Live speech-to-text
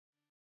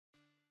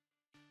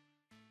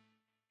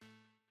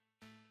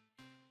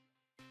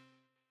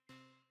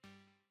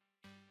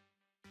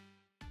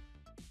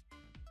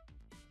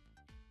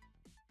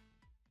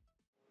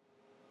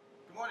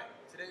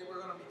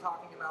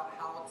talking about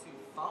how to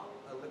thump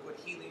a liquid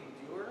helium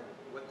dewar.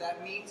 What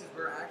that means is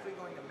we're actually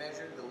going to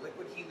measure the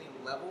liquid helium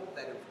level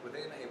that is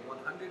within a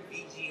 100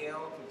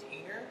 VGL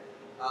container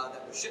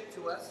that was shipped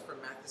to us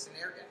from Matheson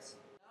Air Gas.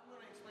 Now I'm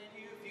going to explain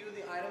to you a few of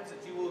the items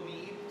that you will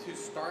need to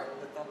start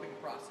the thumping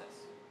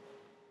process.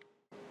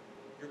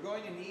 You're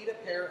going to need a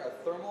pair of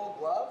thermal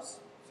gloves,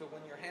 so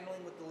when you're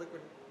handling with the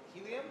liquid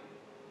helium,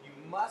 you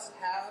must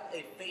have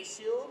a face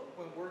shield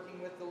when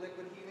working with the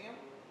liquid helium.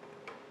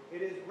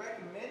 It is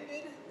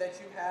recommended that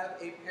you have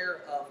a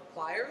pair of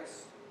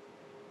pliers.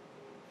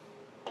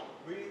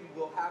 We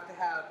will have to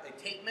have a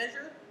tape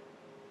measure,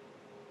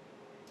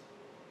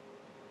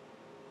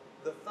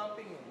 the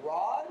thumping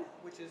rod,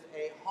 which is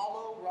a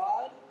hollow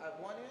rod at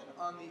one end.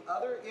 On the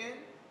other end,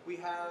 we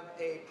have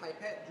a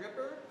pipette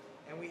dripper,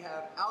 and we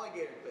have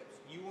alligator clips.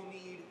 You will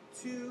need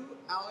 2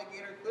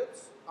 alligator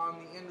clips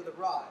on the end of the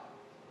rod.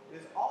 It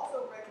is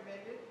also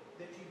recommended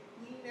that you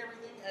clean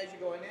everything as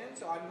you're going in,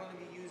 so I'm going to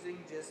be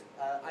using just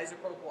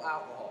isopropyl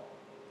alcohol.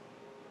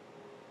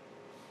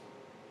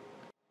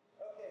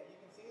 Okay, you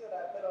can see that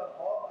I put on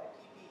all my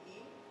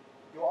PPE.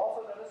 You'll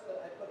also notice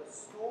that I put a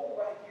stool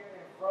right here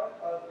in front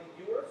of the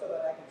dewar so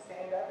that I can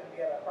stand up and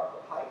be at a proper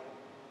height.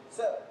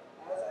 So,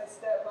 as I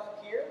step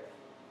up here,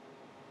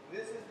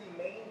 this is the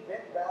main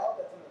vent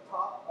valve that's in the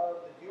top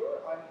of the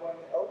dewar. I'm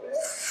going to open it.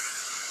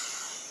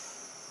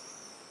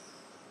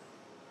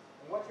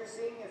 And what you're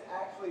seeing is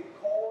actually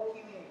cold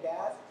helium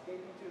gas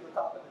escaping to the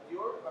top of the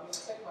dewar. I'm going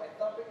to take my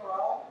thumping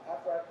rod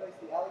after I place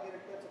the alligator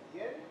clips at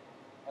the end,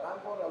 and I'm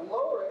going to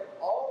lower it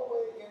all the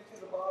way into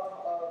the bottom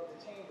of the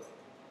chamber.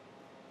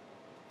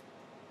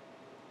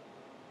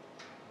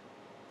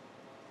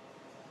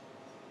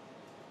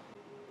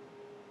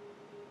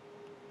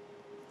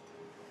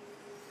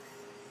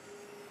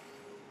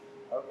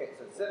 Okay,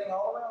 so sitting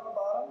all the way on the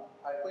bottom,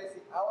 I place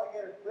the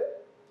alligator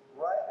clip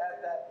right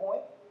at that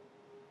point.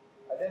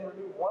 I then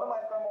remove one of my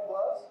thermal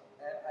gloves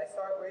and I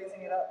start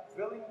raising it up,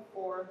 feeling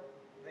for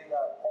the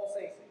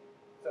pulsation.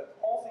 So it's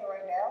pulsing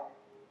right now.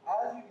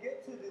 As you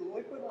get to the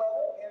liquid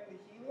level in the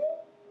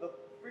helium, the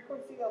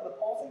frequency of the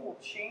pulsing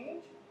will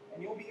change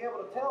and you'll be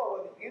able to tell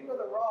where the end of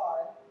the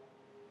rod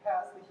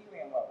passed the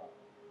helium level.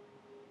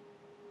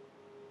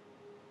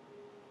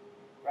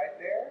 Right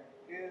there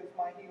is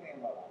my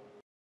helium level.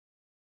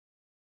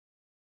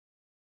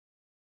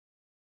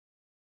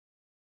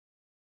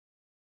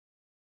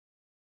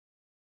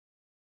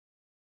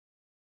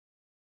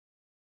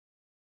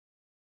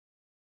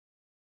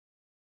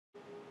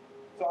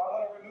 So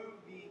I'm going to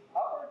remove the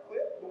upper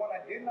clip, the one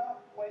I did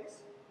not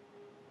place,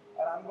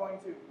 and I'm going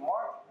to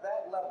mark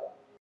that level.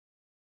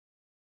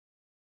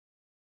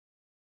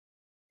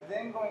 I'm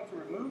then going to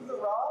remove the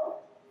rod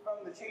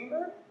from the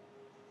chamber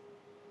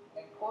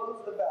and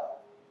close the valve.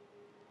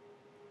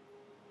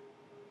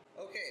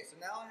 Okay, so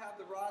now I have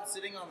the rod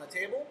sitting on the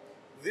table.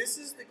 This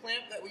is the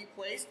clamp that we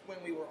placed when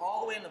we were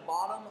all the way in the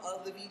bottom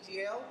of the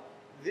VGL.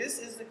 This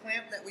is the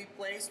clamp that we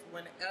placed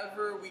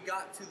whenever we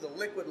got to the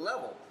liquid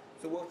level.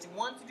 So what you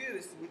want to do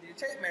is, with your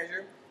tape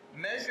measure,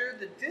 measure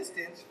the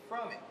distance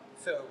from it.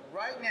 So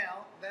right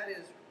now, that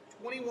is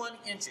 21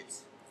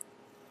 inches.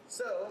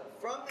 So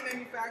from the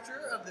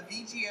manufacturer of the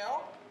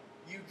VGL,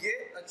 you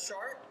get a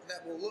chart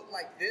that will look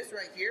like this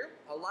right here.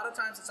 A lot of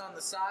times it's on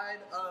the side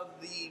of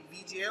the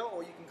VGL,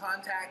 or you can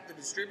contact the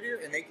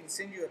distributor and they can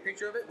send you a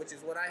picture of it, which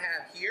is what I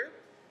have here.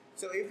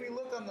 So if we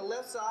look on the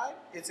left side,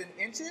 it's in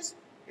inches.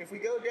 If we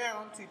go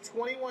down to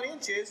 21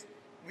 inches,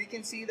 we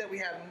can see that we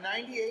have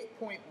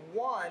 98.1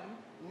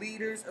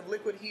 liters of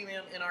liquid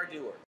helium in our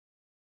dewar.